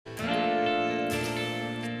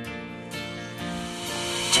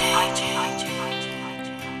Your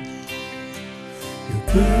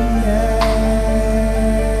goodness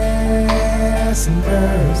and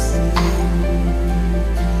mercy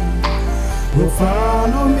will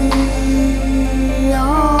follow me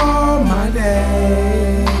all my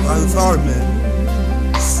days.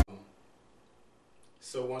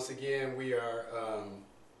 So once again, we are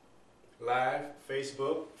live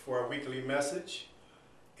Facebook for our weekly message,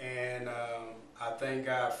 and I thank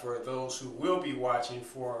God for those who will be watching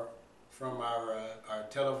from our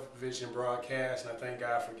television broadcast, and I thank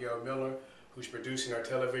God for Gale Miller, who's producing our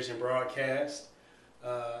television broadcast.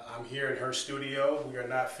 I'm here in her studio. We are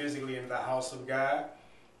not physically in the house of God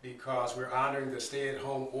because we're honoring the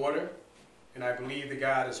stay-at-home order. And I believe that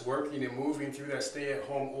God is working and moving through that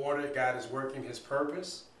stay-at-home order. God is working His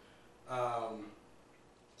purpose.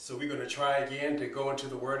 So we're going to try again to go into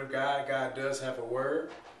the Word of God. God does have a word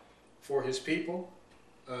for His people.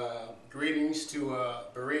 Greetings to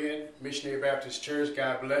Berean Missionary Baptist Church.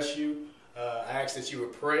 God bless you. I ask that you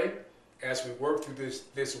would pray as we work through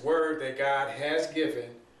this word that God has given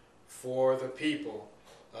for the people.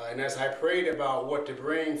 And as I prayed about what to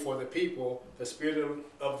bring for the people, the Spirit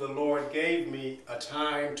of the Lord gave me a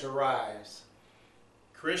time to rise.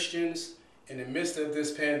 Christians, in the midst of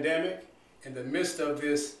this pandemic, in the midst of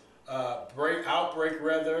this outbreak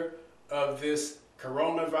of this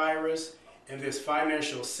coronavirus and this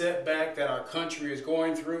financial setback that our country is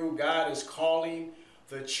going through, God is calling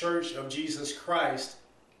the Church of Jesus Christ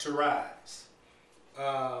to rise.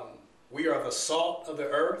 We are the salt of the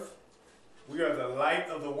earth. We are the light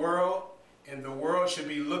of the world, and the world should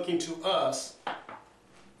be looking to us,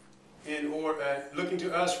 and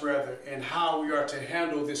how we are to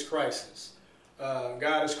handle this crisis.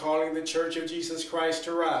 God is calling the Church of Jesus Christ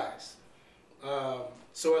to rise.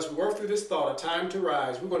 So as we work through this thought, a time to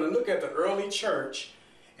rise, we're going to look at the early church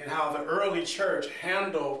and how the early church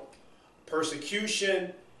handled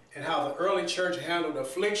persecution and how the early church handled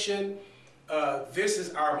affliction. This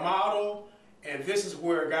is our model. And this is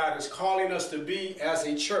where God is calling us to be as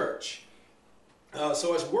a church.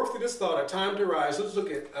 So as we work through this thought, a time to rise, let's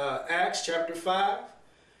look at Acts chapter 5.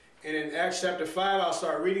 And in Acts chapter 5, I'll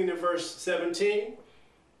start reading in verse 17.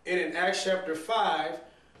 And in Acts chapter 5,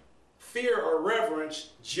 fear or reverence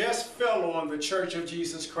just fell on the Church of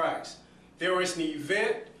Jesus Christ. There was an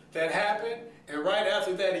event that happened, and right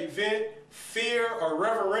after that event, fear or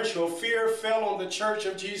reverential fear fell on the Church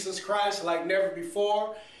of Jesus Christ like never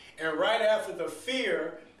before. And right after the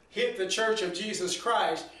fear hit the Church of Jesus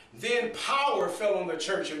Christ, then power fell on the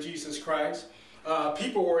Church of Jesus Christ.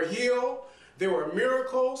 People were healed. There were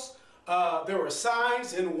miracles. There were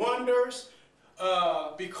signs and wonders.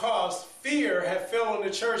 Because fear had fell on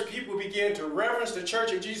the church, people began to reverence the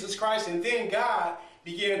Church of Jesus Christ. And then God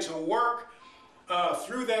began to work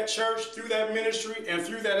through that church, through that ministry, and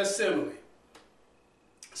through that assembly.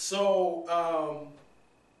 So,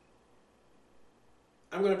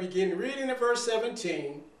 I'm going to begin reading at verse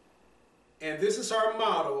 17, and this is our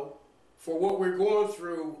model for what we're going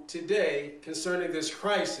through today concerning this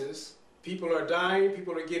crisis. People are dying,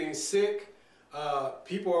 people are getting sick,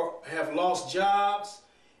 people have lost jobs,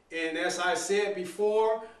 and as I said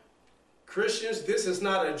before, Christians, this is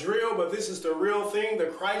not a drill, but this is the real thing. The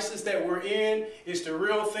crisis that we're in is the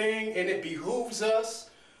real thing, and it behooves us,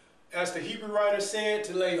 as the Hebrew writer said,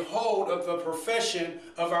 to lay hold of the profession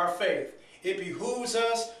of our faith. It behooves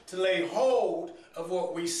us to lay hold of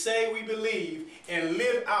what we say we believe and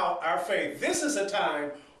live out our faith. This is a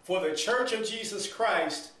time for the Church of Jesus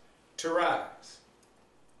Christ to rise.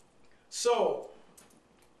 So,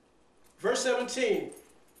 verse 17,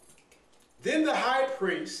 then the high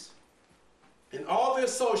priest and all the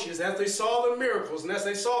associates, as they saw the miracles and as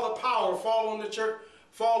they saw the power fall on the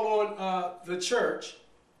church,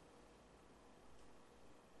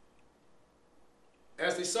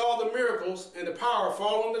 as they saw the miracles and the power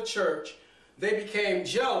fall on the church, they became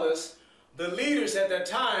jealous. The leaders at that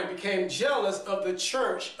time became jealous of the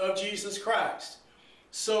Church of Jesus Christ.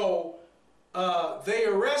 So they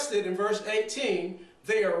arrested, in verse 18,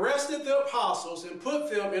 they arrested the apostles and put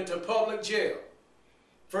them into public jail.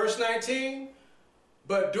 Verse 19,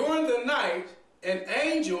 but during the night, an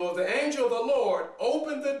angel, the angel of the Lord,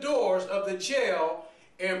 opened the doors of the jail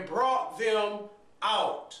and brought them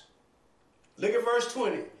out. Look at verse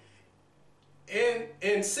 20.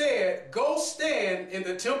 And said, go stand in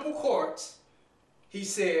the temple courts, he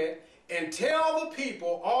said, and tell the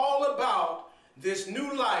people all about this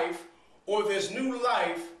new life or this new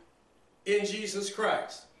life in Jesus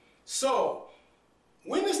Christ. So,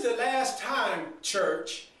 when is the last time,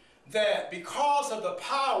 church, that because of the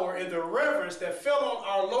power and the reverence that fell on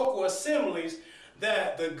our local assemblies,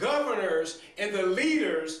 that the governors and the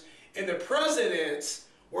leaders and the presidents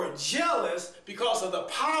were jealous because of the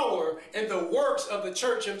power and the works of the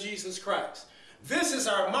Church of Jesus Christ. This is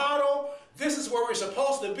our model. This is where we're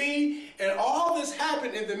supposed to be. And all this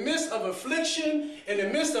happened in the midst of affliction, in the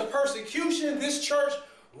midst of persecution. This church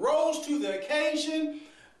rose to the occasion,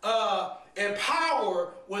 and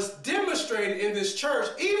power was demonstrated in this church,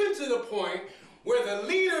 even to the point where the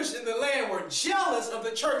leaders in the land were jealous of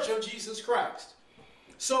the Church of Jesus Christ.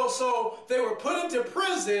 So they were put into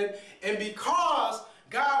prison, and because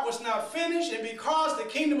God was not finished, and because the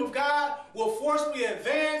kingdom of God will forcibly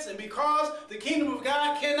advance, and because the kingdom of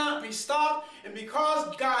God cannot be stopped, and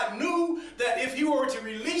because God knew that if he were to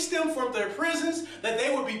release them from their prisons, that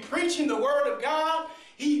they would be preaching the word of God,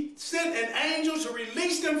 he sent an angel to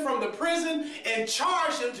release them from the prison and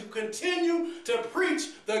charge them to continue to preach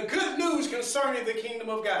the good news concerning the kingdom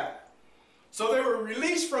of God. So they were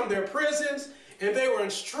released from their prisons, and they were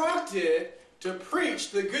instructed to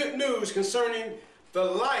preach the good news concerning the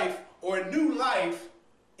life or new life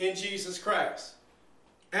in Jesus Christ.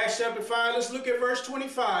 Acts chapter 5, let's look at verse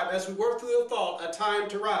 25 as we work through the thought, a time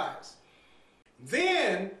to rise.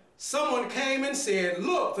 Then someone came and said,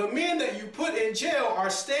 look, the men that you put in jail are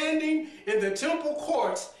standing in the temple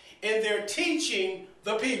courts and they're teaching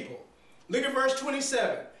the people. Look at verse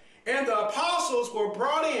 27. And the apostles were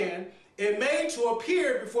brought in and made to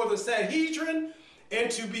appear before the Sanhedrin and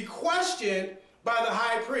to be questioned by the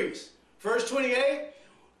high priest. Verse 28,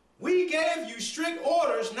 we gave you strict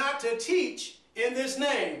orders not to teach in this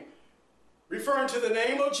name, referring to the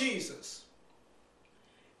name of Jesus.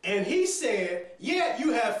 And he said, yet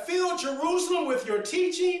you have filled Jerusalem with your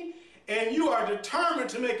teaching, and you are determined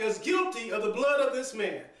to make us guilty of the blood of this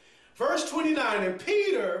man. Verse 29, and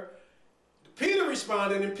Peter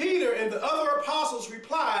responded, and Peter and the other apostles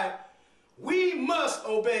replied, we must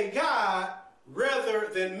obey God rather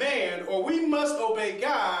than man, or we must obey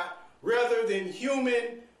God rather than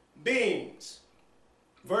human beings.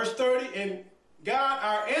 Verse 30, and God,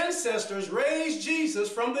 our ancestors, raised Jesus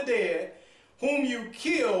from the dead, whom you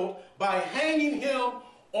killed by hanging him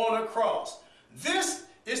on a cross. This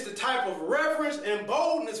is the type of reverence and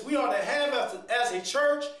boldness we ought to have as a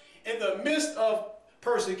church in the midst of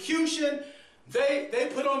persecution. They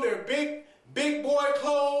put on their big boy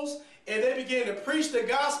clothes, and they began to preach the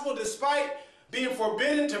gospel despite being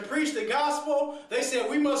forbidden to preach the gospel. They said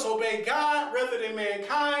we must obey God rather than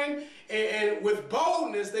mankind, and with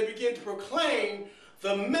boldness they began to proclaim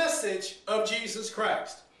the message of Jesus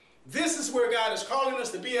Christ. This is where God is calling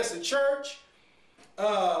us to be as a church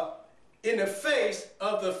in the face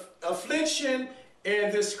of the affliction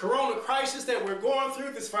and this corona crisis that we're going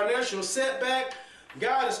through, this financial setback.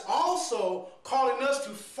 God is also calling us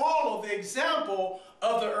to follow the example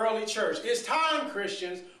of the early church. It's time,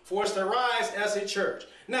 Christians, for us to rise as a church.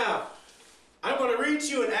 Now, I'm going to read to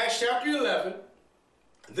you in Acts chapter 11.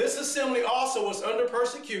 This assembly also was under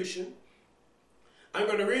persecution. I'm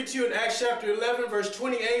going to read to you in Acts chapter 11, verse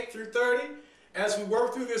 28 through 30, as we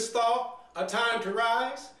work through this thought, a time to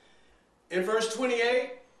rise. In verse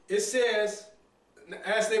 28, it says,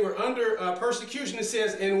 as they were under persecution, it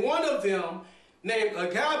says, and one of them, named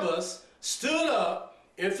Agabus, stood up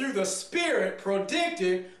and through the Spirit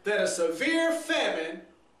predicted that a severe famine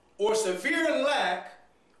or severe lack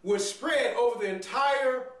would spread over the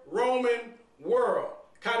entire Roman world.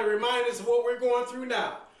 Kind of remind us of what we're going through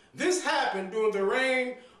now. This happened during the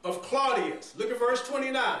reign of Claudius. Look at verse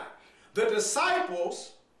 29. The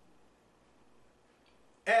disciples,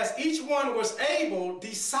 as each one was able,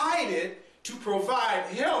 decided to provide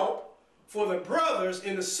help for the brothers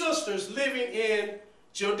and the sisters living in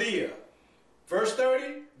Judea. Verse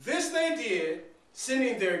 30, this they did,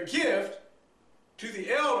 sending their gift to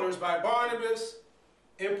the elders by Barnabas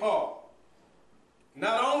and Paul.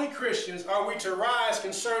 Not only, Christians, are we to rise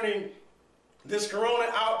concerning this corona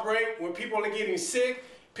outbreak where people are getting sick,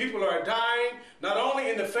 people are dying. Not only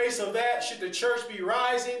in the face of that should the church be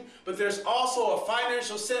rising, but there's also a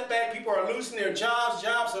financial setback. People are losing their jobs.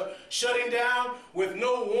 Jobs are shutting down with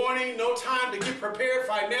no warning, no time to get prepared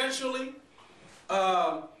financially.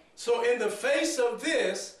 So in the face of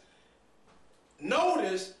this,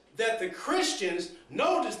 notice that the Christians,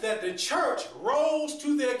 notice that the church rose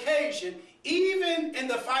to the occasion even in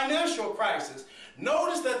the financial crisis.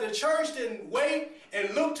 Notice that the church didn't wait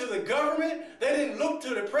and look to the government. They didn't look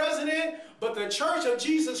to the president. But the church of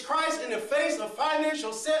Jesus Christ, in the face of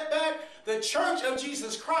financial setback, the church of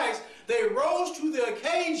Jesus Christ, they rose to the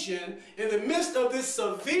occasion in the midst of this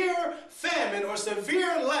severe famine or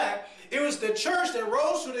severe lack. It was the church that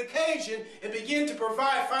rose to the occasion and began to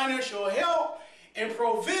provide financial help and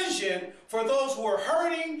provision for those who are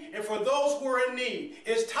hurting and for those who are in need.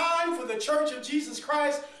 It's time for the Church of Jesus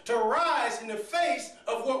Christ to rise in the face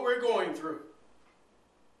of what we're going through.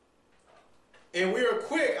 And we are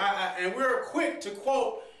quick to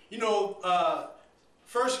quote, you know,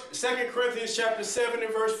 2 Corinthians chapter 7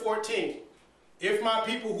 and verse 14. If my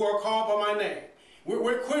people who are called by my name.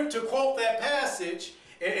 We're quick to quote that passage,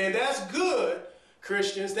 and that's good,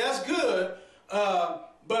 Christians. That's good.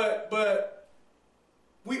 But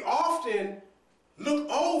we often look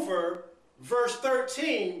over verse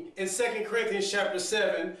 13 in 2 Corinthians chapter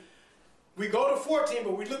 7. We go to 14,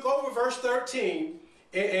 but we look over verse 13.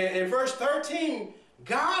 And verse 13,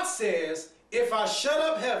 God says, if I shut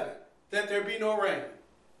up heaven, that there be no rain.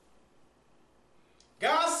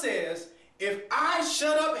 God says, if I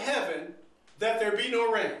shut up heaven, that there be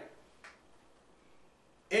no rain.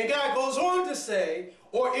 And God goes on to say,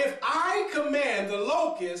 or if I command the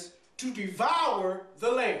locusts to devour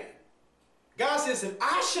the land. God says, if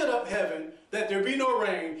I shut up heaven, that there be no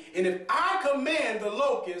rain, and if I command the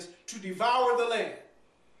locusts to devour the land,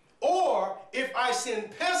 or if I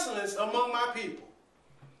send pestilence among my people.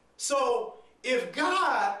 So if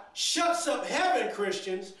God shuts up heaven,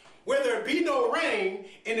 Christians, where there be no rain,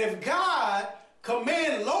 and if God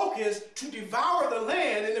command locusts to devour the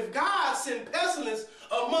land, and if God send pestilence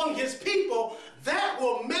among his people, that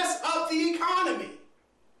will mess up the economy.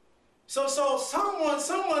 So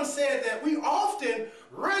someone said that we often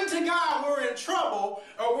run to God when we're in trouble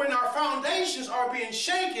or when our foundations are being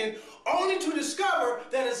shaken, only to discover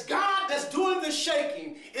that it's God that's doing the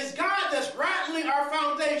shaking. It's God that's rattling our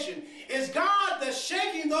foundation. It's God that's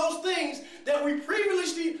shaking those things that we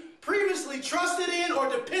previously trusted in or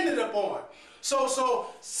depended upon. So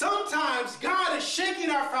sometimes God is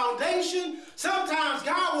shaking our foundation. Sometimes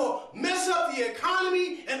God will mess up the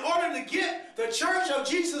economy in order to get the Church of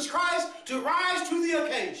Jesus Christ to rise to the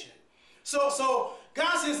occasion. So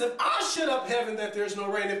God says, if I shut up heaven that there's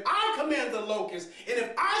no rain, if I command the locusts, and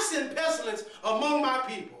if I send pestilence among my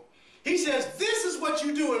people, he says, this is what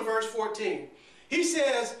you do in verse 14. He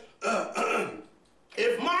says,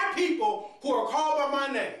 if my people who are called by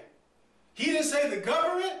my name, he didn't say the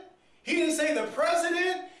government, he didn't say the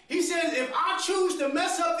president. He says, if I choose to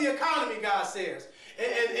mess up the economy, God says,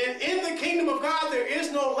 and in the kingdom of God, there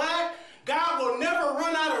is no lack. God will never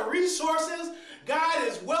run out of resources. God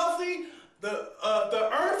is wealthy. The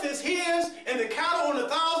earth is his, and the cattle on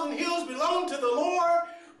 1,000 hills belong to the Lord.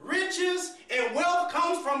 Riches and wealth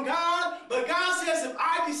comes from God. But God says, if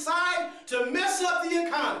I decide to mess up the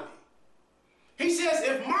economy, he says,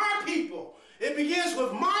 if my people, it begins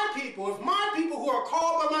with my people, if my people who are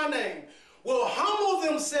called by my name will humble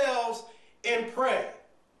themselves and pray.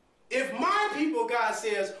 If my people, God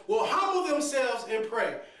says, will humble themselves and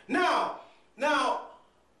pray. Now,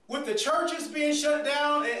 with the churches being shut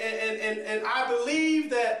down, and I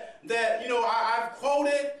believe that you know, I've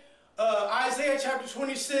quoted Isaiah chapter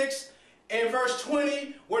 26 and verse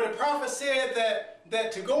 20, where the prophet said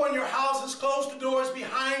that to go in your houses, close the doors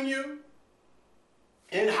behind you,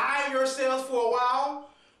 and hide yourselves for a while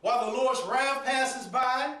the Lord's wrath passes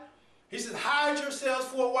by. He said, hide yourselves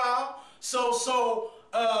for a while. So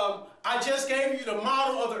I just gave you the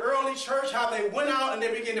model of the early church, how they went out and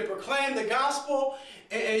they began to proclaim the gospel.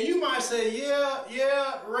 And you might say,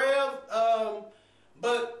 yeah, Rev,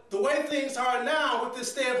 but the way things are now with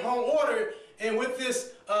this stay-at-home order and with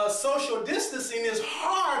this social distancing, it's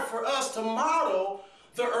hard for us to model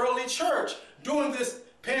the early church during this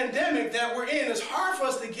pandemic that we're in. It's hard for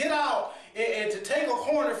us to get out and to take a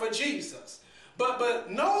corner for Jesus.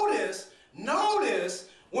 But notice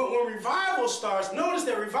when revival starts, notice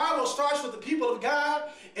that revival starts with the people of God,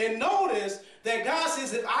 and notice that God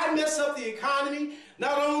says, if I mess up the economy,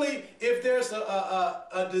 not only if there's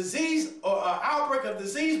a disease or an outbreak of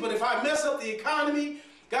disease, but if I mess up the economy,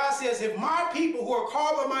 God says, if my people who are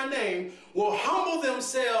called by my name will humble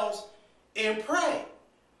themselves and pray.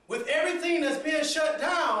 With everything that's being shut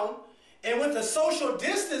down, and with the social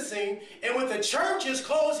distancing, and with the churches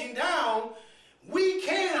closing down, we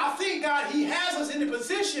can, I think God, he has us in a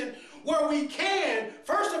position where we can,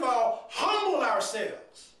 first of all, humble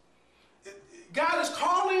ourselves. God is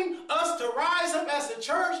calling us to rise up as a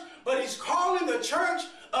church, but he's calling the church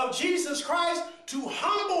of Jesus Christ to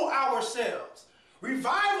humble ourselves.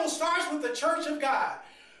 Revival starts with the church of God.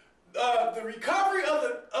 The recovery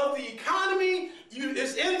of the economy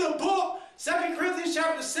is in the book, 2 Corinthians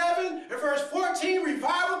chapter 7 and verse 14,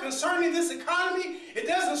 revival concerning this economy. It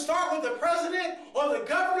doesn't start with the president or the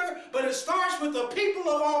governor, but it starts with the people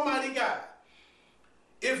of Almighty God.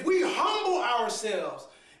 If we humble ourselves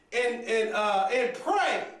and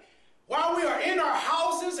pray, while we are in our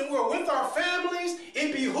houses and we're with our families,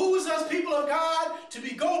 it behooves us, people of God, to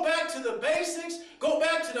go back to the basics, go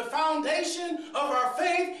back to the foundation of our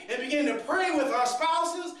faith, and begin to pray with our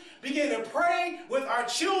spouses, begin to pray with our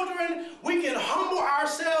children. We can humble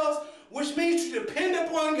ourselves, which means to depend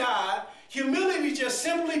upon God. Humility is just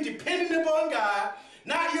simply depending upon God,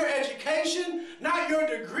 not your education, not your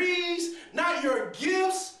degrees, not your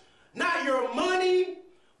gifts, not your money,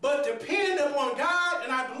 but depend upon God.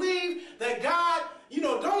 And I believe that God,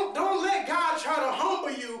 don't let God try to humble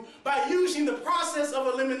you by using the process of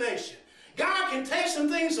elimination. God can take some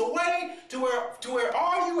things away to where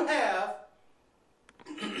all you have,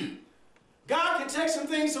 God can take some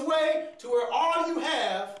things away to where all you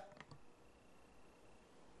have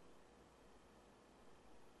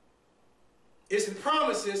is the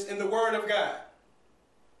promises in the Word of God.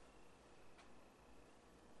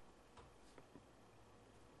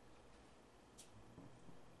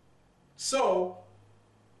 So,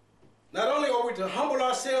 not only are we to humble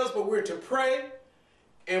ourselves, but we're to pray,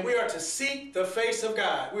 and we are to seek the face of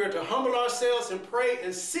God. We are to humble ourselves and pray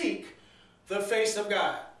and seek the face of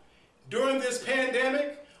God. During this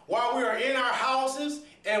pandemic, while we are in our houses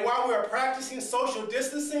and while we are practicing social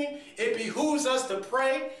distancing, it behooves us to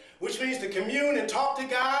pray, which means to commune and talk to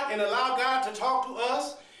God and allow God to talk to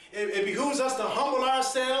us. It behooves us to humble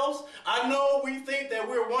ourselves. I know we think that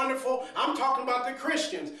we're wonderful. I'm talking about the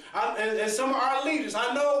Christians and some of our leaders.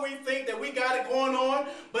 I know we think that we got it going on,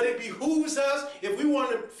 but it behooves us, if we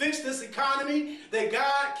want to fix this economy, that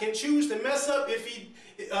God can choose to mess up if He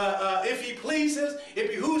pleases. It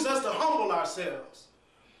behooves us to humble ourselves.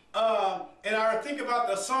 And I think about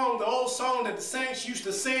the old song that the saints used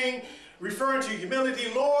to sing, referring to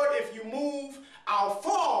humility. Lord, if you move, I'll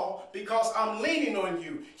fall because I'm leaning on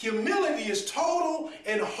you. Humility is total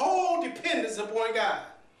and whole dependence upon God.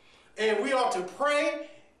 And we ought to pray.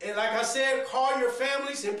 And like I said, call your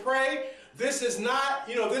families and pray. This is not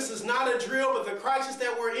a drill, but the crisis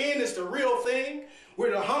that we're in is the real thing. We're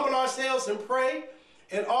to humble ourselves and pray.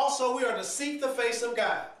 And also we are to seek the face of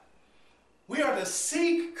God. We are to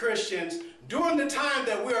seek, Christians, during the time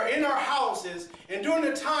that we are in our houses and during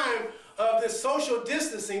the time of this social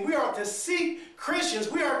distancing. We are to seek,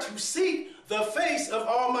 Christians, we are to seek the face of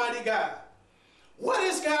Almighty God. What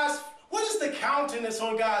is the countenance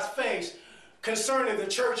on God's face concerning the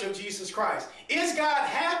church of Jesus Christ? Is God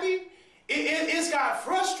happy? Is God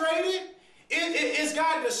frustrated? Is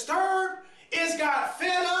God disturbed? Is God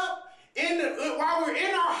fed up? While we're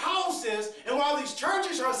in our houses and while these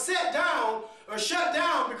churches are shut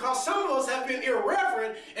down because some of us have been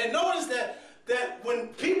irreverent, and notice that when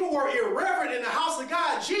people were irreverent in the house of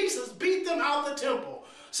God, Jesus beat them out the temple.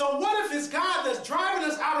 So what if it's God that's driving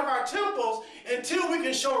us out of our temples until we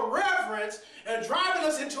can show reverence and driving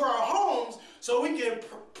us into our homes so we can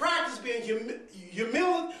practice being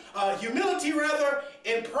humility rather,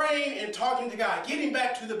 and praying and talking to God, getting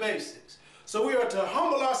back to the basics. So we are to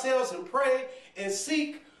humble ourselves and pray and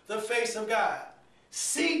seek the face of God.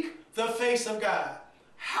 Seek the face of God.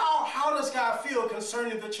 How does God feel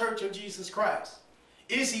concerning the church of Jesus Christ?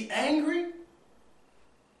 Is He angry?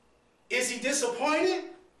 Is He disappointed?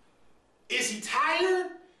 Is He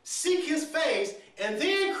tired? Seek His face, and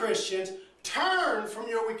then, Christians, turn from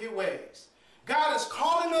your wicked ways. God is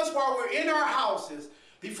calling us while we're in our houses.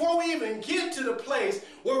 Before we even get to the place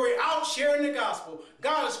where we're out sharing the gospel,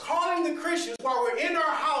 God is calling the Christians while we're in our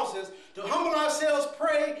houses to humble ourselves,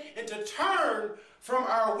 pray, and to turn from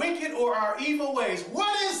our wicked or our evil ways.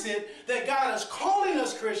 What is it that God is calling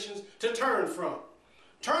us, Christians, to turn from?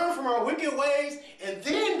 Turn from our wicked ways, and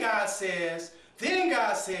then God says,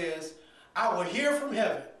 I will hear from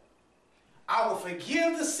heaven. I will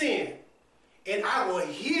forgive the sin, and I will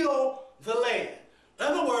heal the land. In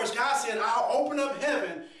other words, God said, I'll open up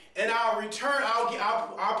heaven, and I'll return,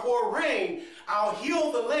 I'll pour rain, I'll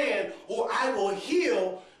heal the land, or I will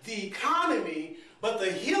heal the economy. But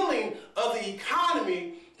the healing of the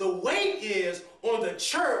economy, the weight is on the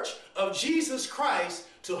church of Jesus Christ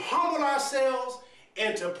to humble ourselves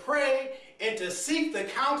and to pray and to seek the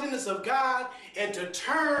countenance of God and to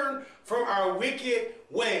turn from our wicked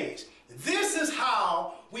ways. This is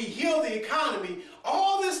how we heal the economy.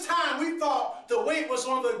 All this time we thought the weight was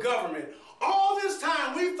on the government. All this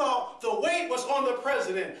time we thought the weight was on the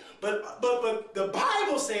president. But the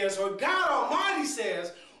Bible says, or God Almighty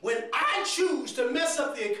says, when I choose to mess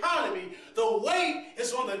up the economy, the weight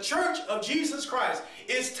is on the church of Jesus Christ.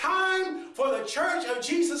 It's time for the church of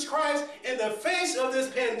Jesus Christ in the face of this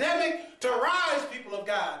pandemic to rise, people of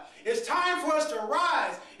God. It's time for us to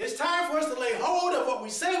rise. It's time for us to lay hold of what we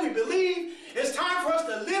say we believe. It's time for us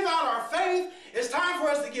to live out our faith. It's time for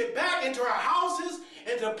us to get back into our houses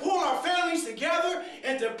and to pull our families together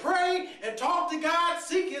and to pray and talk to God,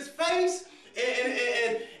 seek his face.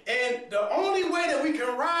 And the only way that we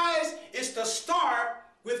can rise is to start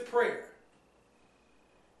with prayer.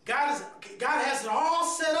 God has it all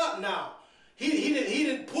set up now. He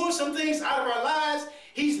didn't pull some things out of our lives.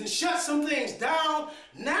 He's shut some things down.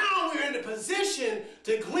 Now we're in the position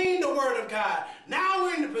to glean the word of God. Now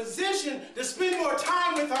we're in the position to spend more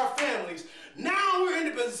time with our families. Now we're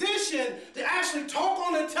in the position to actually talk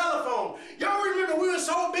on the telephone. Y'all remember we were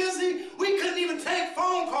so busy, we couldn't even take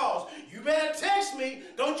phone calls. You better text me.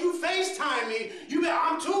 Don't you FaceTime me.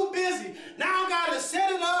 I'm too busy. Now God has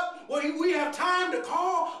set it up where we have time to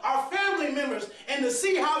call our family members and to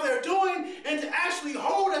see how they're doing and to actually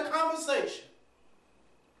hold a conversation.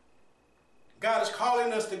 God is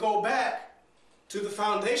calling us to go back to the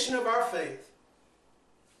foundation of our faith,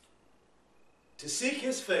 to seek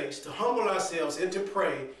his face, to humble ourselves and to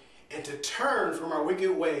pray and to turn from our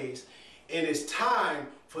wicked ways. And it's time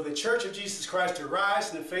for the Church of Jesus Christ to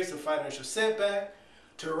rise in the face of financial setback,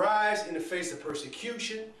 to rise in the face of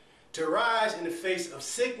persecution, to rise in the face of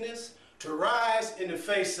sickness, to rise in the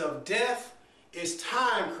face of death. It's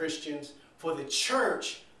time, Christians, for the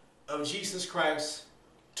Church of Jesus Christ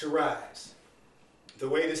to rise. The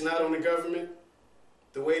weight is not on the government.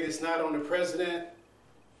 The weight is not on the president.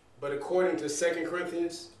 But according to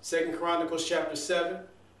 2 Chronicles chapter 7,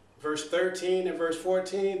 verse 13 and verse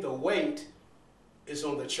 14, the weight is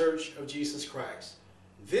on the Church of Jesus Christ.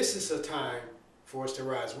 This is a time for us to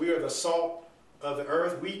rise. We are the salt of the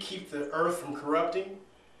earth. We keep the earth from corrupting.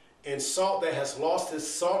 And salt that has lost its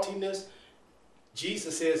saltiness,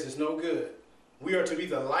 Jesus says, is no good. We are to be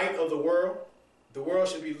the light of the world. The world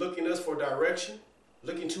should be looking to us for direction.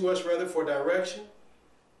 Looking to us, rather, for direction.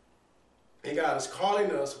 And God is calling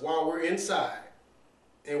us while we're inside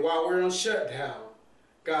and while we're on shutdown.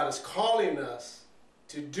 God is calling us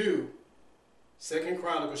to do 2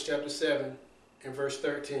 Chronicles chapter 7 and verse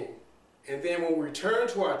 13. And then when we return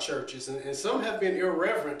to our churches, and some have been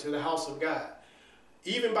irreverent to the house of God,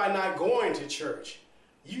 even by not going to church,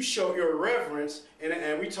 you show irreverence.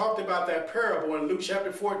 And we talked about that parable in Luke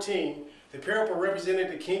chapter 14. The parable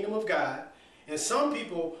represented the kingdom of God. And some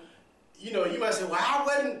people, you might say, well,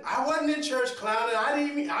 I wasn't in church, clowning.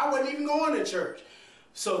 I wasn't even going to church.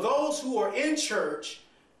 So those who are in church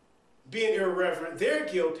being irreverent, they're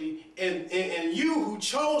guilty. And you who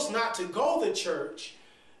chose not to go to church,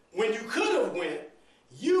 when you could have went,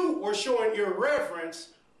 you were showing irreverence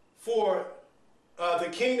for the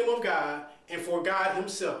kingdom of God and for God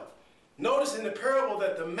himself. Notice in the parable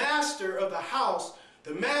that the master of the house,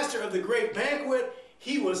 the master of the great banquet,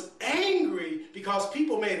 he was angry because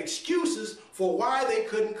people made excuses for why they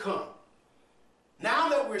couldn't come. Now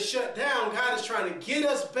that we're shut down, God is trying to get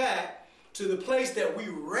us back to the place that we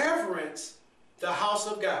reverence the house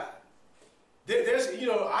of God.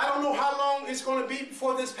 I don't know how long it's going to be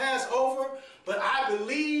before this passes over, but I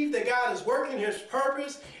believe that God is working his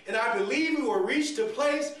purpose, and I believe we will reach the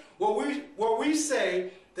place where we say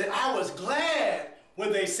that I was glad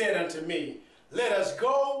when they said unto me, let us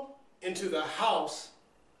go into the house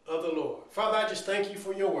of the Lord. Father, I just thank you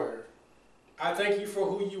for your word. I thank you for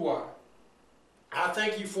who you are. I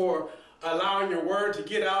thank you for allowing your word to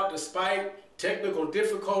get out despite technical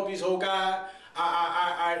difficulties, oh God.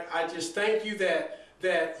 I just thank you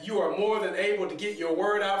that you are more than able to get your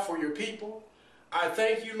word out for your people. I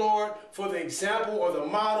thank you, Lord, for the example or the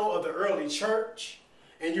model of the early church.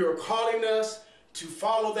 And you're calling us to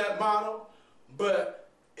follow that model,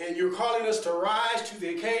 and you're calling us to rise to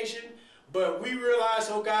the occasion. But we realize,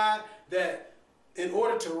 oh God, that in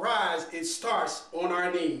order to rise, it starts on our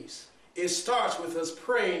knees. It starts with us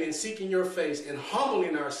praying and seeking your face and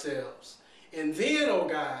humbling ourselves. And then, oh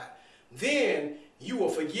God, then you will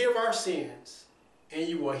forgive our sins and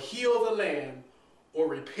you will heal the land or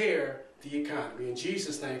repair the economy. In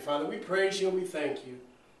Jesus' name, Father, we praise you and we thank you.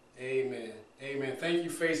 Amen. Amen. Thank you,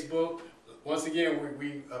 Facebook. Once again,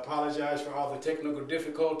 we apologize for all the technical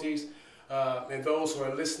difficulties. And those who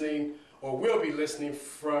are listening or will be listening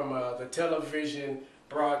from the television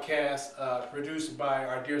broadcast produced by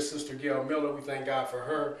our dear sister Gale Miller. We thank God for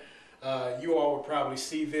her. You all will probably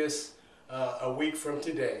see this a week from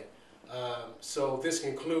today. So this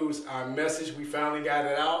concludes our message. We finally got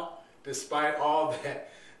it out despite all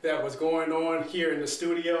that was going on here in the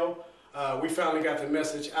studio. We finally got the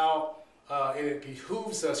message out, and it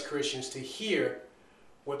behooves us Christians to hear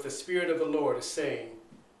what the Spirit of the Lord is saying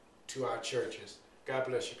to our churches. God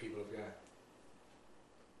bless you, people of God.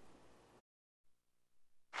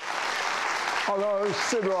 Hello,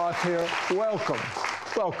 Sid Roth here. Welcome.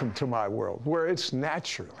 Welcome to my world, where it's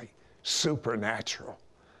naturally supernatural.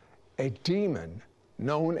 A demon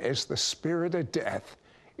known as the spirit of death,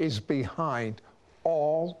 is behind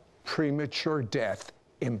all premature death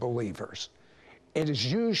in believers. It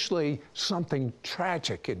is usually something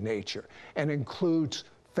tragic in nature and includes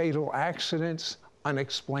fatal accidents,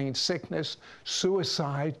 unexplained sickness,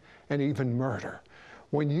 suicide, and even murder.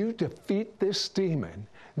 When you defeat this demon,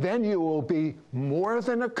 then you will be more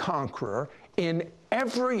than a conqueror in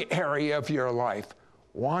every area of your life.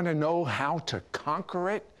 Want to know how to conquer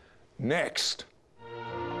it? Next.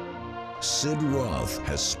 Sid Roth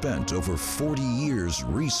has spent over 40 years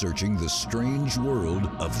researching the strange world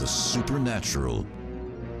of the supernatural.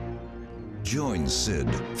 Join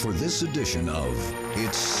Sid for this edition of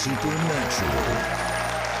It's Supernatural.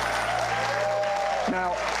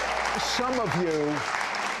 Now, some of you,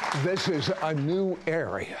 this is a new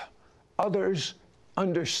area. Others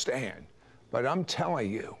understand. But I'm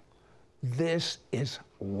telling you, this is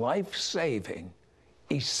life-saving,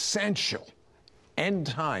 essential,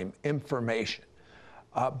 end-time information.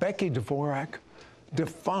 Becky Dvorak,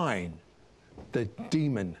 define the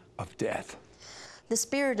demon of death. The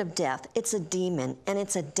spirit of death, it's a demon, and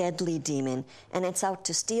it's a deadly demon, and it's out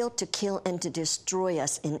to steal, to kill, and to destroy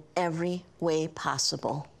us in every way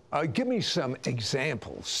possible. Give me some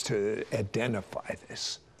examples to identify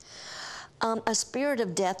this. A spirit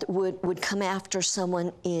of death would come after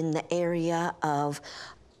someone in the area of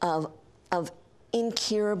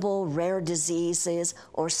incurable rare diseases,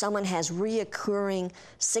 or someone has reoccurring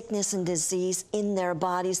sickness and disease in their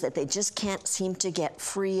bodies that they just can't seem to get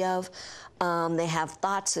free of. They have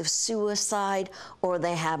thoughts of suicide, or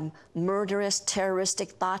they have murderous, terroristic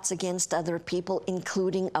thoughts against other people,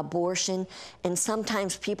 including abortion. And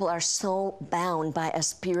sometimes people are so bound by a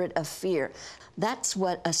spirit of fear. That's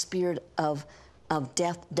what a spirit of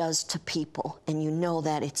death does to people, and you know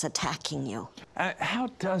that it's attacking you. How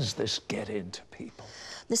does this get into people?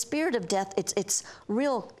 The spirit of death, it's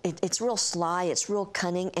real sly, it's real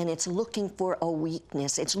cunning, and it's looking for a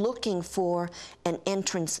weakness. It's looking for an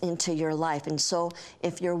entrance into your life. And so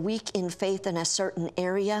if you're weak in faith in a certain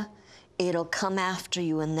area, it'll come after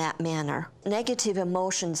you in that manner. Negative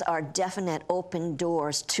emotions are definite open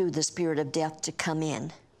doors to the spirit of death to come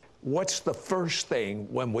in. What's the first thing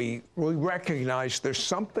when we recognize there's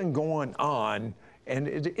something going on and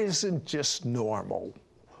it isn't just normal?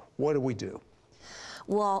 What do?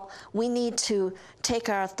 Well, we need to take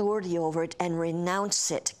our authority over it and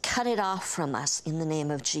renounce it, cut it off from us in the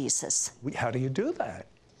name of Jesus. How do you do that?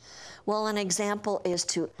 Well, an example is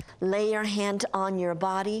to lay your hand on your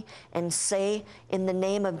body and say, in the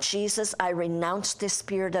name of Jesus, I renounce this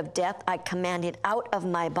spirit of death. I command it out of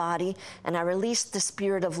my body, and I release the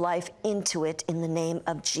spirit of life into it in the name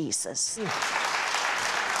of Jesus.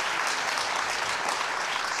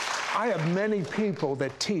 I have many people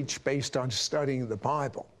that teach based on studying the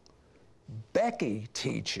Bible. Becky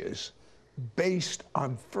teaches based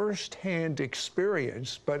on firsthand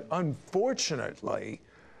experience, but unfortunately,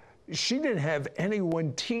 she didn't have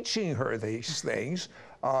anyone teaching her these things.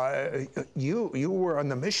 You were on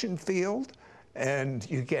the mission field, and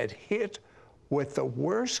you get hit with the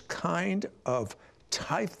worst kind of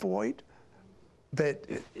typhoid that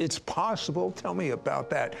it's possible. Tell me about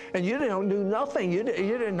that. And you didn't do nothing. You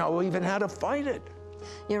didn't know even how to fight it.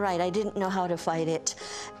 You're right, I didn't know how to fight it.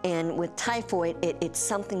 And with typhoid, it's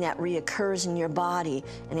something that reoccurs in your body,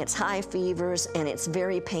 and it's high fevers, and it's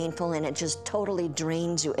very painful, and it just totally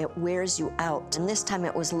drains you. It wears you out. And this time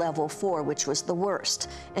it was level 4, which was the worst.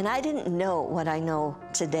 And I didn't know what I know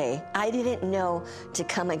today. I didn't know to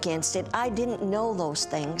come against it. I didn't know those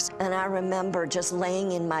things. And I remember just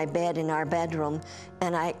laying in my bed in our bedroom,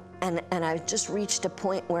 and I just reached a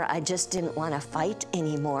point where I just didn't want to fight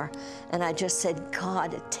anymore. And I just said,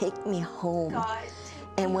 God, take me home. God.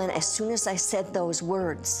 And as soon as I said those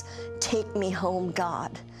words, take me home,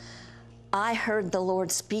 God, I heard the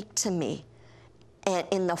Lord speak to me, and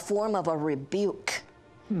in the form of a rebuke.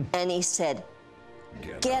 And he said,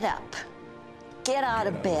 get up, get out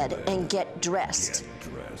of bed, and get dressed.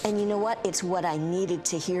 And you know what? It's what I needed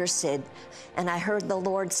to hear, Sid. And I heard the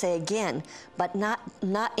Lord say again, but not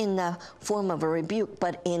in the form of a rebuke,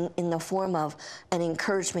 but in the form of an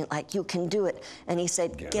encouragement, like, you can do it. And he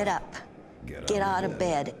said, get up, get out of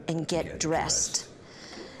bed, and get dressed.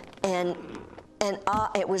 And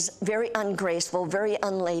it was very ungraceful, very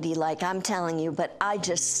unladylike, I'm telling you, but I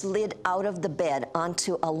just slid out of the bed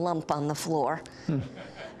onto a lump on the floor.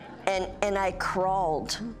 And I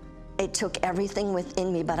crawled. It took everything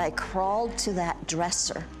within me, but I crawled to that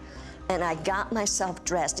dresser, and I got myself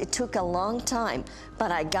dressed. It took a long time,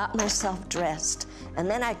 but I got myself dressed. And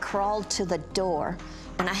then I crawled to the door,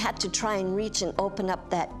 and I had to try and reach and open up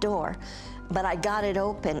that door, but I got it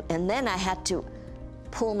open. And then I had to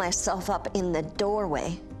pull myself up in the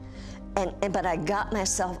doorway, but I got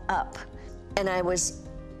myself up, and I was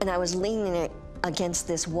leaning against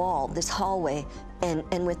this wall, this hallway,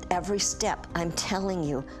 and with every step, I'm telling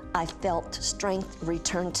you, I felt strength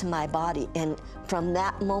return to my body. And from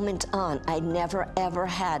that moment on, I never ever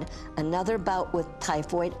had another bout with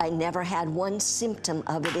typhoid. I never had one symptom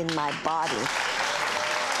of it in my body.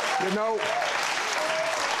 You know,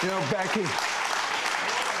 Becky,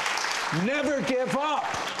 never give up.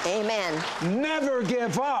 Amen. Never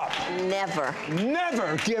give up. Never.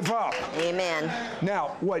 Never give up. Amen.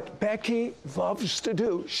 Now, what Becky loves to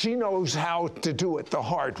do, she knows how to do it the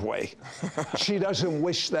hard way. She doesn't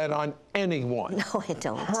wish that on anyone. No, I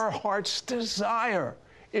don't. Her heart's desire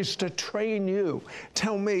is to train you.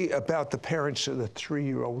 Tell me about the parents of the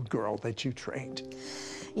 3-year-old girl that you trained.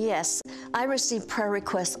 Yes, I receive prayer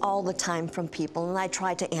requests all the time from people, and I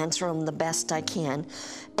try to answer them the best I can.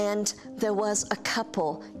 And there was a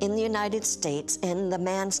couple in the United States, and the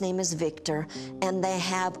man's name is Victor, and they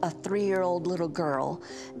have a 3-year-old little girl.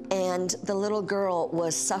 And the little girl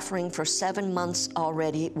was suffering for 7 months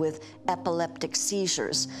already with epileptic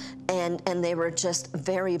seizures. And they were just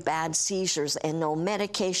very bad seizures, and no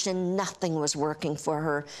medication, nothing was working for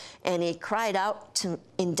her. And he cried out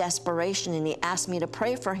in desperation, and he asked me to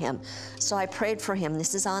pray for him. So I prayed for him.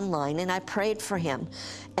 This is online, and I prayed for him.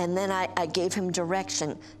 And then I gave him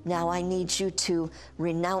direction. Now I need you to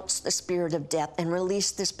renounce the spirit of death and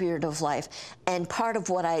release the spirit of life. And part of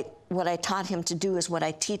what I taught him to do is what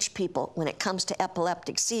I teach people when it comes to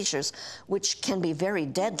epileptic seizures, which can be very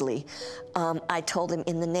deadly. I told him,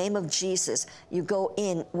 in the name of Jesus, you go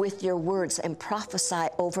in with your words and prophesy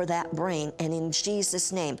over that brain, and in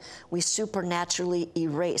Jesus' name, we supernaturally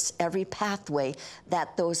erase every pathway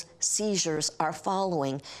that those seizures are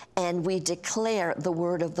following, and we declare the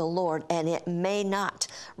word of the Lord, and it may not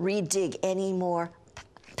redig any more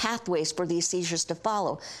pathways for these seizures to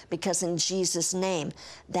follow, because in Jesus' name,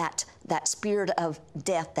 that spirit of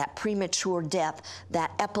death, that premature death,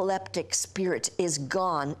 that epileptic spirit is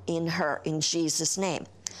gone in her, in Jesus' name.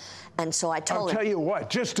 And so I told him. I'll tell you what,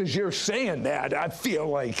 just as you're saying that, I feel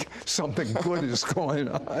like something good is going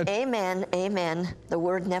on. Amen, amen. The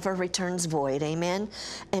word never returns void, amen.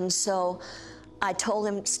 And so I told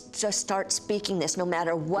him, just start speaking this, no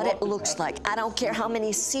matter what it looks like. I don't care how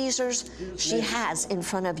many seizures she has in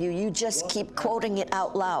front of you. You just keep quoting it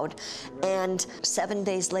out loud. And 7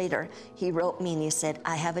 days later, he wrote me and he said,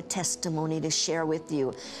 I have a testimony to share with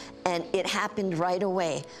you. And it happened right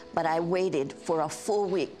away, but I waited for a full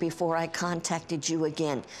week before I contacted you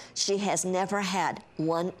again. She has never had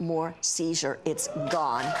one more seizure. It's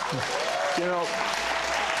gone. You know,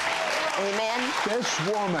 amen. This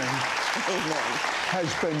woman Amen.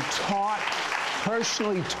 has been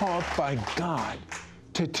personally taught by God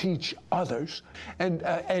to teach others. And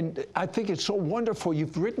I think it's so wonderful.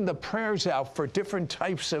 You've written the prayers out for different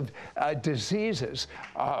types of diseases.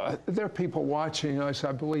 There are people watching us,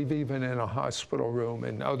 I believe, even in a hospital room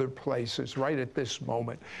and other places right at this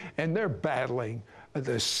moment, and they're battling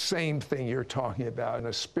the same thing you're talking about, in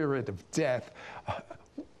a spirit of death.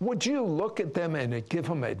 Would you look at them and give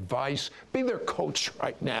them advice? Be their coach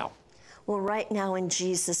right now. Well, right now, in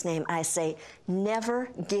Jesus' name, I say, never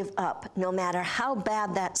give up, no matter how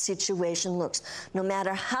bad that situation looks, no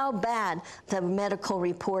matter how bad the medical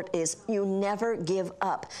report is. You never give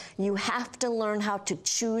up. You have to learn how to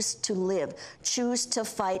choose to live, choose to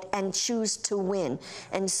fight, and choose to win.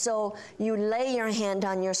 And so you lay your hand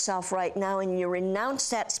on yourself right now, and you renounce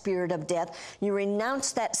that spirit of death, you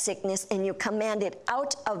renounce that sickness, and you command it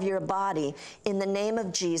out of your body in the name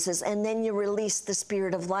of Jesus, and then you release the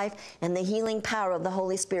spirit of life and the healing power of the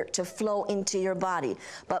Holy Spirit to flow into your body.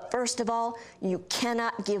 But first of all, you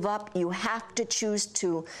cannot give up. You have to choose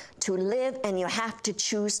to live, and you have to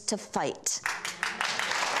choose to fight.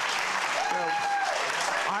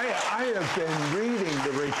 I have been reading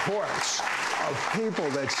the reports of people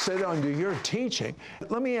that sit under your teaching.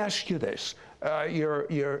 Let me ask you this.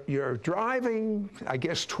 You're driving, I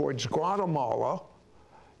guess, towards Guatemala,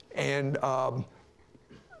 and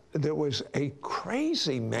there was a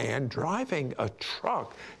crazy man driving a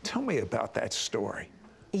truck. Tell me about that story.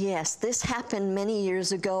 Yes, this happened many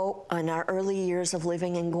years ago in our early years of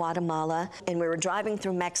living in Guatemala, and we were driving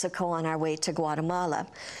through Mexico on our way to Guatemala.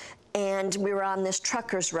 And we were on this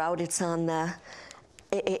trucker's route. It's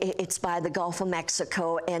by the Gulf of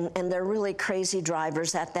Mexico, and they're really crazy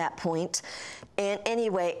drivers at that point. And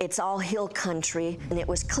anyway, it's all hill country, and it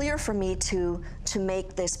was clear for me to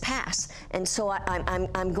make this pass. And so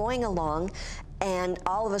I'm going along, And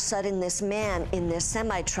all of a sudden, this man in this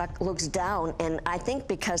semi-truck looks down, and I think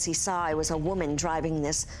because he saw I was a woman driving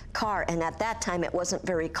this car, and at that time it wasn't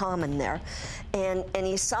very common there. And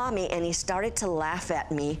he saw me, and he started to laugh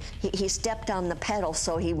at me. He stepped on the pedal,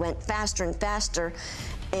 so he went faster and faster.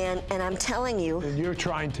 And I'm telling you... And you're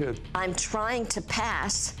trying to... I'm trying to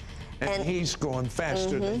pass. And he's going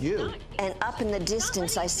faster than you. And up in the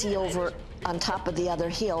distance, I see over on top of the other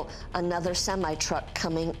hill, another semi-truck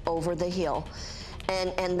coming over the hill.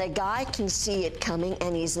 And the guy can see it coming,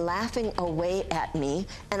 and he's laughing away at me,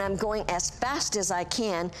 and I'm going as fast as I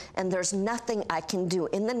can, and there's nothing I can do.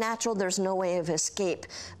 In the natural, there's no way of escape.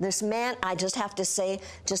 This man, I just have to say,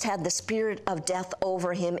 just had the spirit of death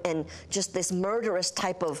over him, and just this murderous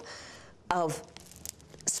type of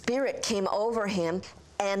spirit came over him.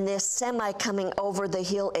 And this semi coming over the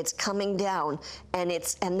hill, it's coming down, and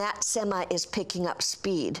that semi is picking up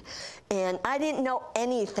speed. And I didn't know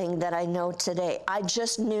anything that I know today. I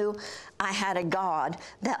just knew I had a God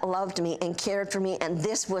that loved me and cared for me, and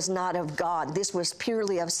this was not of God. This was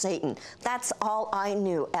purely of Satan. That's all I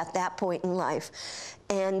knew at that point in life.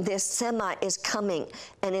 And this semi is coming,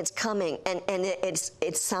 and it's coming, and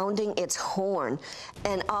it's sounding its horn.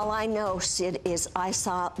 And all I know, Sid, is I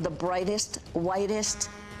saw the brightest, whitest,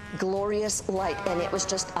 glorious light, and it was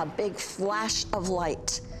just a big flash of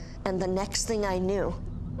light. And the next thing I knew,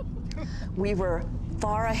 we were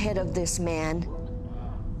far ahead of this man,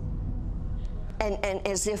 and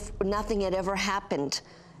as if nothing had ever happened.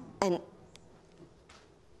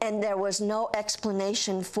 And there was no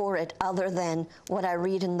explanation for it other than what I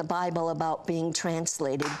read in the Bible about being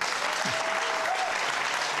translated.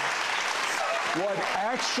 What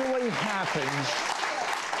actually happens,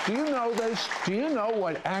 do you know this? Do you know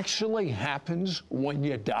what actually happens when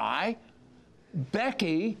you die?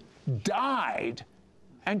 Becky died,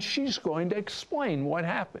 and she's going to explain what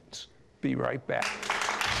happens. Be right back.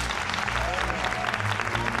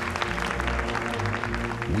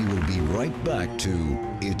 We will be right back to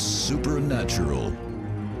It's Supernatural.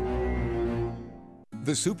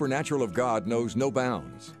 The supernatural of God knows no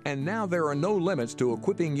bounds, and now there are no limits to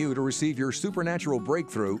equipping you to receive your supernatural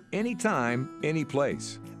breakthrough anytime, any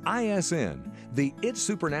place. ISN, the It's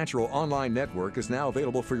Supernatural online network, is now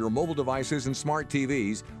available for your mobile devices and smart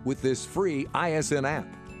TVs with this free ISN app.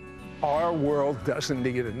 Our world doesn't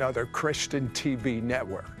need another Christian TV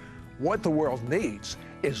network. What the world needs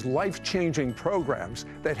is life-changing programs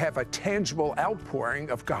that have a tangible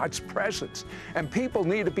outpouring of God's presence. And people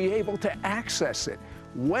need to be able to access it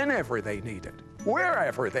whenever they need it,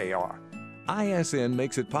 wherever they are. ISN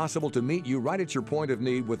makes it possible to meet you right at your point of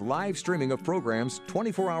need with live streaming of programs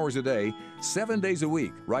 24 hours a day, 7 days a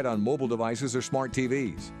week, right on mobile devices or smart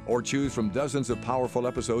TVs. Or choose from dozens of powerful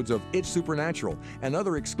episodes of It's Supernatural and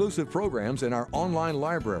other exclusive programs in our online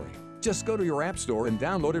library. Just go to your app store and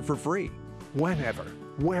download it for free. Whenever,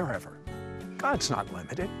 wherever. God's not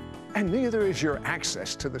limited, and neither is your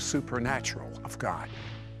access to the supernatural of God.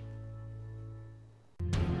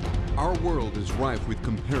 Our world is rife with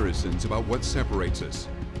comparisons about what separates us.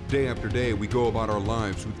 Day after day, we go about our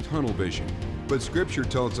lives with tunnel vision. But Scripture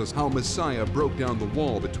tells us how Messiah broke down the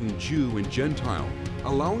wall between Jew and Gentile,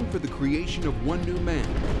 allowing for the creation of one new man,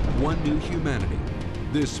 one new humanity.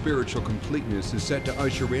 This spiritual completeness is set to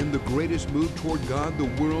usher in the greatest move toward God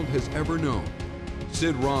the world has ever known.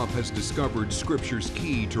 Sid Roth has discovered Scripture's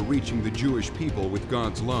key to reaching the Jewish people with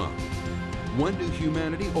God's love. One new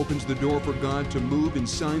humanity opens the door for God to move in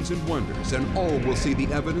signs and wonders, and all will see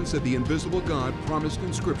the evidence of the invisible God promised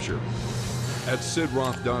in Scripture. At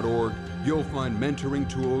sidroth.org, you'll find mentoring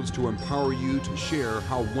tools to empower you to share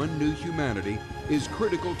how one new humanity is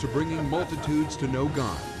critical to bringing multitudes to know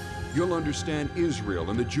God. You'll understand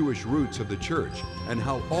Israel and the Jewish roots of the church, and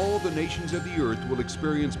how all the nations of the earth will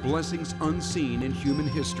experience blessings unseen in human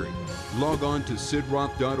history. Log on to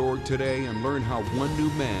sidroth.org today and learn how one new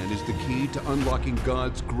man is the key to unlocking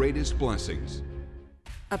God's greatest blessings.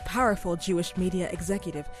 A powerful Jewish media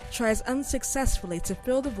executive tries unsuccessfully to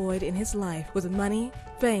fill the void in his life with money,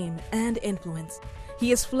 fame, and influence.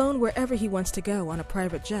 He is flown wherever he wants to go on a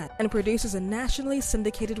private jet and produces a nationally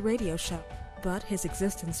syndicated radio show. But his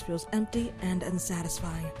existence feels empty and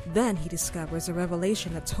unsatisfying. Then he discovers a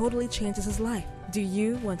revelation that totally changes his life. Do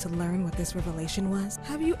you want to learn what this revelation was?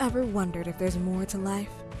 Have you ever wondered if there's more to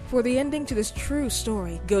life? For the ending to this true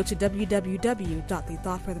story, go to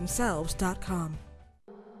www.theythoughtforthemselves.com.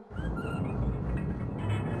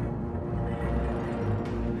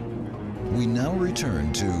 We now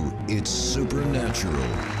return to It's Supernatural.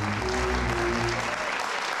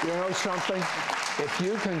 You know something? If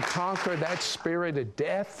you can conquer that spirit of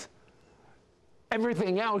death,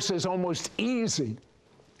 everything else is almost easy.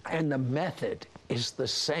 And the method is the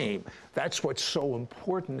same. That's what's so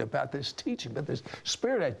important about this teaching. But this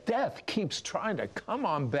spirit of death keeps trying to come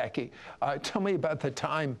on Becky. Tell me about the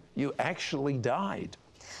time you actually died.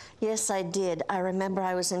 Yes, I did. I remember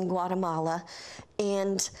I was in Guatemala,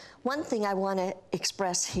 and one thing I want to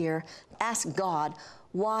express here, ask God,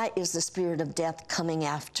 why is the spirit of death coming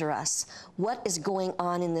after us? What is going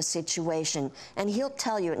on in the situation? And he'll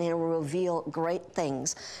tell you, and he'll reveal great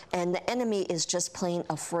things. And the enemy is just plain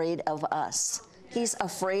afraid of us. He's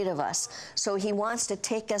afraid of us. So he wants to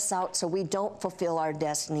take us out so we don't fulfill our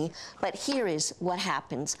destiny. But here is what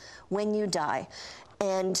happens when you die.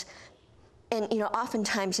 And you know,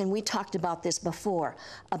 oftentimes, and we talked about this before,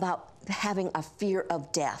 about having a fear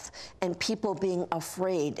of death and people being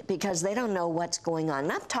afraid because they don't know what's going on.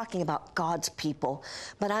 And I'm talking about God's people,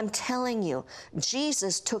 but I'm telling you,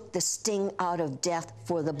 Jesus took the sting out of death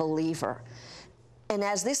for the believer. And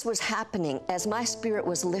as this was happening, as my spirit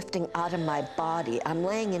was lifting out of my body, I'm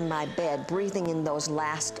laying in my bed, breathing in those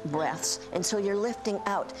last breaths. And so you're lifting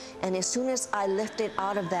out. And as soon as I lifted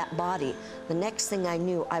out of that body, the next thing I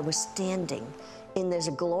knew, I was standing in this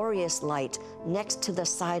glorious light next to the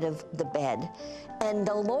side of the bed. And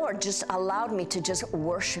the Lord just allowed me to just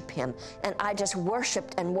worship him. And I just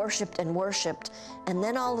worshiped and worshiped and worshiped. And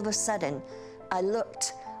then all of a sudden, I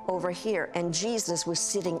looked over here, and Jesus was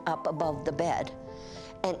sitting up above the bed.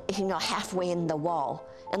 And, you know, halfway in the wall.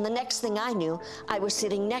 And the next thing I knew, I was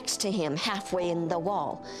sitting next to him halfway in the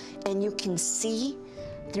wall. And you can see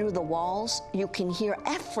through the walls, you can hear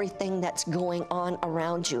everything that's going on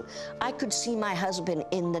around you. I could see my husband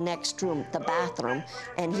in the next room, the bathroom,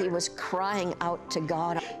 and he was crying out to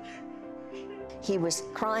God. He was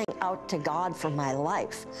crying out to God for my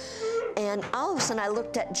life. And all of a sudden I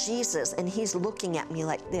looked at Jesus, and he's looking at me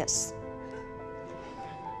like this.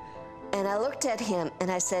 And I looked at him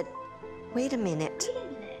and I said, wait a minute,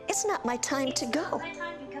 it's not my time to go.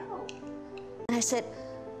 And I said,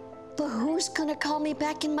 but who's gonna call me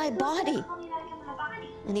back in my body?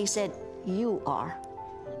 And he said, you are.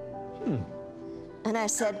 And I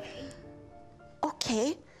said,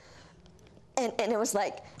 okay. And it was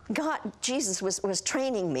like, God, Jesus was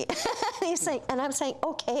training me. And I'm saying,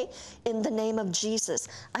 okay, in the name of Jesus,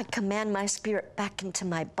 I command my spirit back into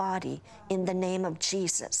my body in the name of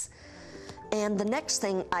Jesus. And the next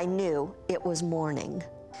thing I knew, it was morning.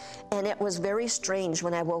 And it was very strange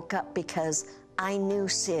when I woke up because I knew,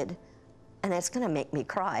 Sid, and it's gonna make me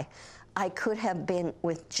cry, I could have been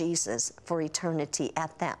with Jesus for eternity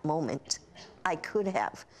at that moment. I could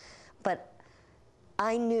have. But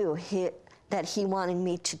I knew that he wanted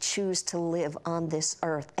me to choose to live on this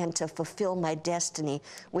earth and to fulfill my destiny,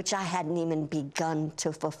 which I hadn't even begun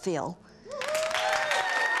to fulfill.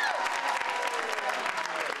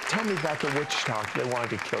 Tell me about the witch doctor. They wanted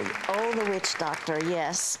to kill you. Oh, the witch doctor,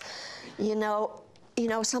 yes. You know,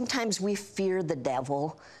 sometimes we fear the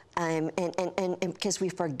devil, and because we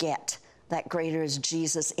forget that greater is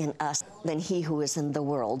Jesus in us than he who is in the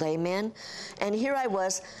world, amen? And here I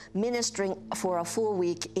was ministering for a full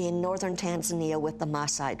week in northern Tanzania with the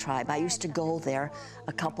Maasai tribe. I used to go there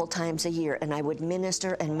a couple times a year, and I would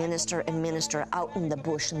minister and minister and minister out in the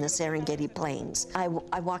bush in the Serengeti Plains. I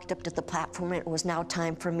walked up to the platform, and it was now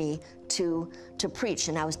time for me to preach,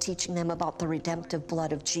 and I was teaching them about the redemptive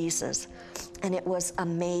blood of Jesus. And it was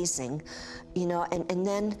amazing, you know, and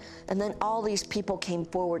then all these people came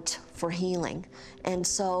forward for healing. And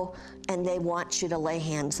they want you to lay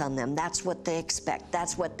hands on them. That's what they expect.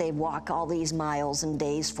 That's what they walk all these miles and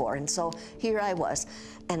days for. And so here I was.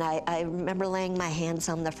 And I remember laying my hands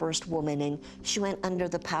on the first woman, and she went under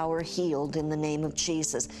the power, healed in the name of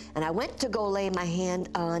Jesus. And I went to go lay my hand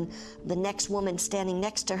on the next woman standing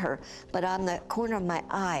next to her, but on the corner of my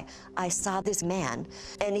eye, I saw this man,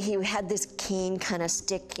 and he had this cane kind of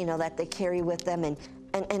stick, you know, that they carry with them, and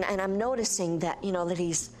I'm noticing that, you know, that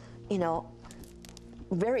he's, you know,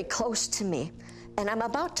 very close to me. And I'm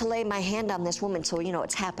about to lay my hand on this woman, so, you know,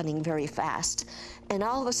 it's happening very fast. And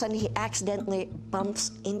all of a sudden, he accidentally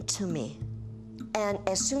bumps into me. And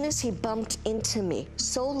as soon as he bumped into me,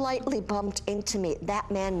 so lightly bumped into me, that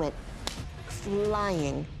man went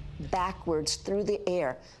flying backwards through the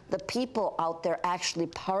air. The people out there actually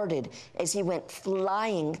parted as he went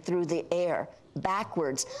flying through the air,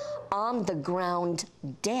 backwards, on the ground,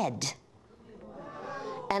 dead.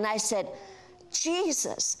 And I said,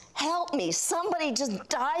 Jesus, help me. Somebody just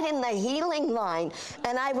died in the healing line.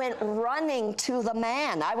 And I went running to the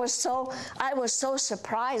man. I was so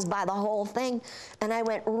surprised by the whole thing. And I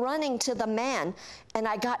went running to the man, and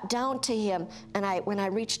I got down to him, and when I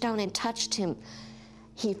reached down and touched him,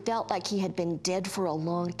 he felt like he had been dead for a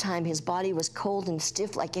long time. His body was cold and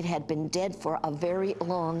stiff like it had been dead for a very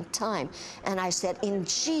long time. And I said, in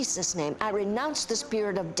Jesus' name, I renounce the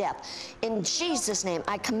spirit of death. In Jesus' name,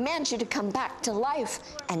 I command you to come back to life.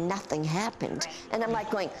 And nothing happened. And I'm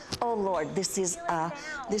like going, oh Lord, this is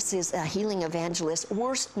a healing evangelist's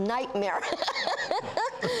worst nightmare.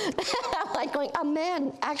 I'm like going, a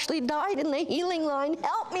man actually died in the healing line.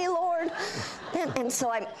 Help me, Lord. And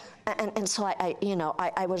so I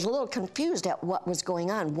was a little confused at what was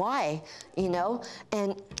going on, why,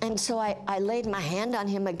 and so I laid my hand on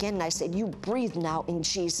him again, and I said, you breathe now in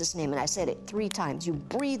Jesus' name. And I said it 3 times. You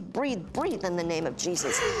breathe, breathe, breathe in the name of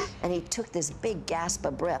Jesus. And he took this big gasp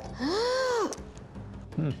of breath.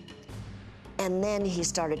 And then he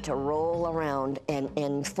started to roll around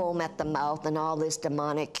and foam at the mouth, and all this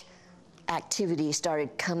demonic activity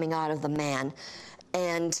started coming out of the man.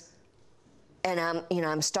 And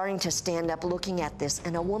I'm starting to stand up looking at this,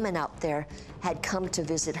 and a woman out there had come to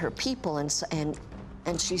visit her people, and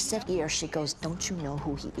she said, here, she goes, don't you know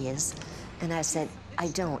who he is? And I said, I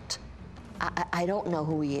don't. I don't know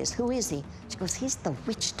who he is. Who is he? She goes, he's the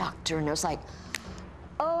witch doctor. And I was like,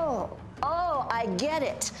 oh, I get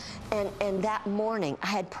it. And that morning, I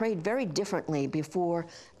had prayed very differently before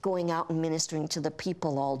going out and ministering to the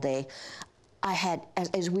people all day. I had,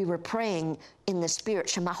 as we were praying in the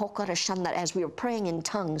Spirit, as we were praying in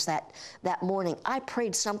tongues that morning, I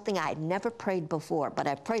prayed something I had never prayed before, but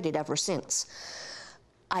I've prayed it ever since.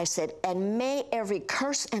 I said, and may every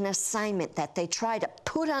curse and assignment that they try to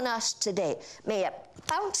put on us today, may it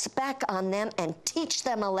bounce back on them and teach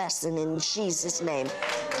them a lesson in Jesus' name.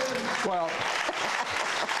 Well,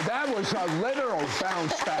 that was a literal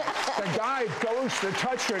bounce back. The guy goes to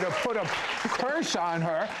touch her to put a curse on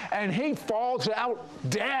her, and he falls out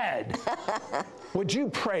dead. Would you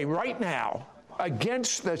pray right now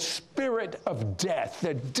against the spirit of death,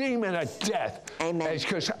 the demon of death? Amen.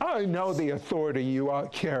 Because I know the authority you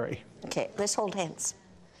carry. Okay, let's hold hands.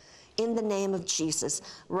 In the name of Jesus,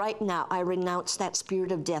 right now, I renounce that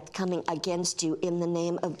spirit of death coming against you in the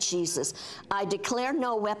name of Jesus. I declare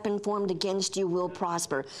no weapon formed against you will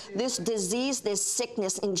prosper. This disease, this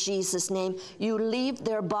sickness in Jesus' name, you leave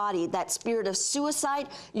their body. That spirit of suicide,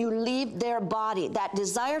 you leave their body. That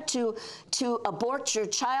desire to abort your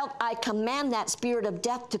child, I command that spirit of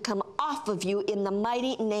death to come off of you in the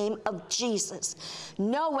mighty name of Jesus.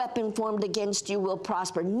 No weapon formed against you will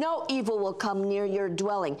prosper. No evil will come near your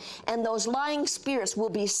dwelling. And those lying spirits will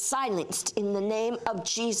be silenced in the name of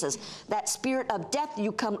Jesus. That spirit of death,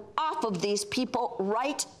 you come off of these people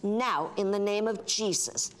right now in the name of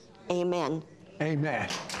Jesus. Amen. Amen.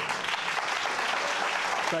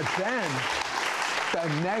 But then, the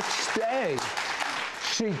next day,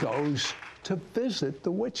 she goes to visit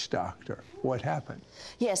the witch doctor. What happened?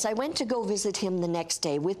 Yes, I went to go visit him the next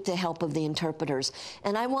day with the help of the interpreters,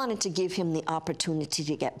 and I wanted to give him the opportunity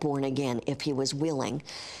to get born again if he was willing.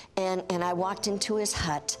 And I walked into his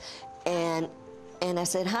hut, and I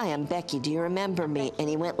said, hi, I'm Becky, do you remember me? And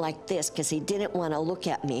he went like this, because he didn't want to look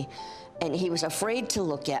at me. And he was afraid to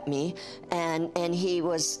look at me, and he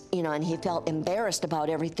was, and he felt embarrassed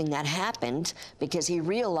about everything that happened, because he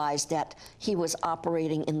realized that he was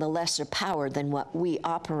operating in the lesser power than what we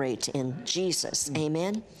operate in, Jesus.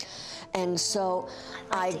 Amen? And so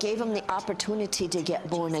I gave him the opportunity to get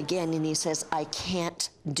born again, and he says, I can't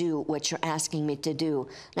do what you're asking me to do.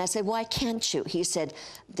 And I said, why can't you? He said,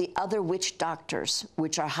 the other witch doctors,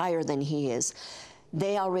 which are higher than he is,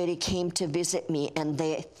 they already came to visit me, and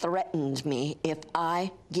they threatened me if I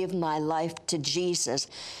give my life to Jesus.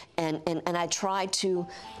 And I tried to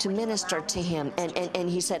minister to him, and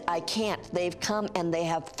he said, I can't. They've come and they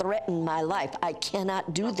have threatened my life. I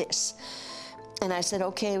cannot do this. And I said,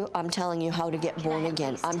 okay, I'm telling you how to get born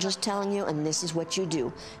again. I'm just telling you, and this is what you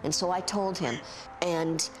do. And so I told him,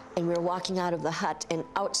 and we were walking out of the hut, and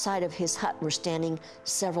outside of his hut were standing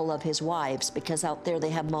several of his wives, because out there they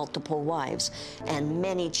have multiple wives, and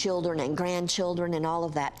many children and grandchildren and all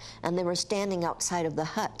of that. And they were standing outside of the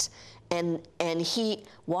hut. And he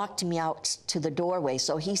walked me out to the doorway,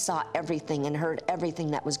 so he saw everything and heard everything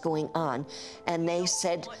that was going on. And they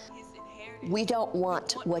said, we don't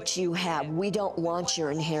want what you have. We don't want your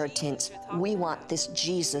inheritance. We want this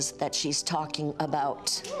Jesus that she's talking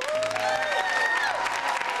about.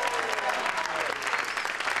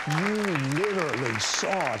 You literally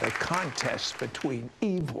saw the contest between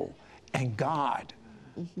evil and God.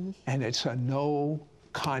 And it's a no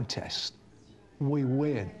contest. We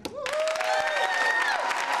win.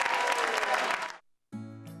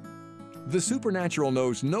 The supernatural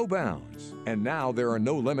knows no bounds, and now there are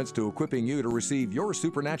no limits to equipping you to receive your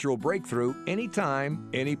supernatural breakthrough anytime,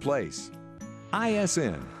 any place.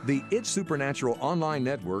 ISN, the It's Supernatural online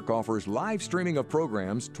network, offers live streaming of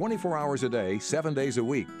programs 24 hours a day, 7 days a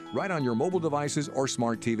week, right on your mobile devices or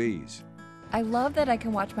smart TVs. I love that I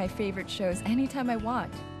can watch my favorite shows anytime I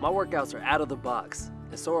want. My workouts are out of the box,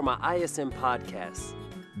 and so are my ISN podcasts.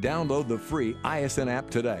 Download the free ISN app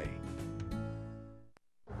today.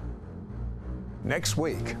 Next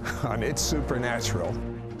week on It's Supernatural.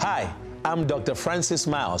 Hi, I'm Dr. Francis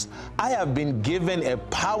Miles. I have been given a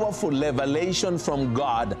powerful revelation from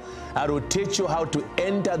God that will teach you how to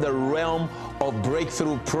enter the realm of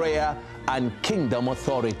breakthrough prayer and kingdom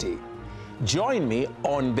authority. Join me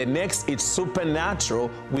on the next It's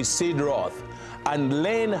Supernatural with Sid Roth and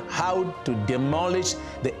learn how to demolish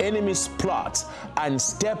the enemy's plots and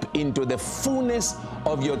step into the fullness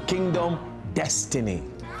of your kingdom destiny.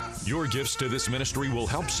 Your gifts to this ministry will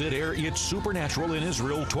help Sid air It's Supernatural in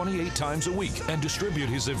Israel 28 times a week and distribute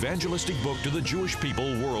his evangelistic book to the Jewish people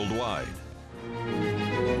worldwide.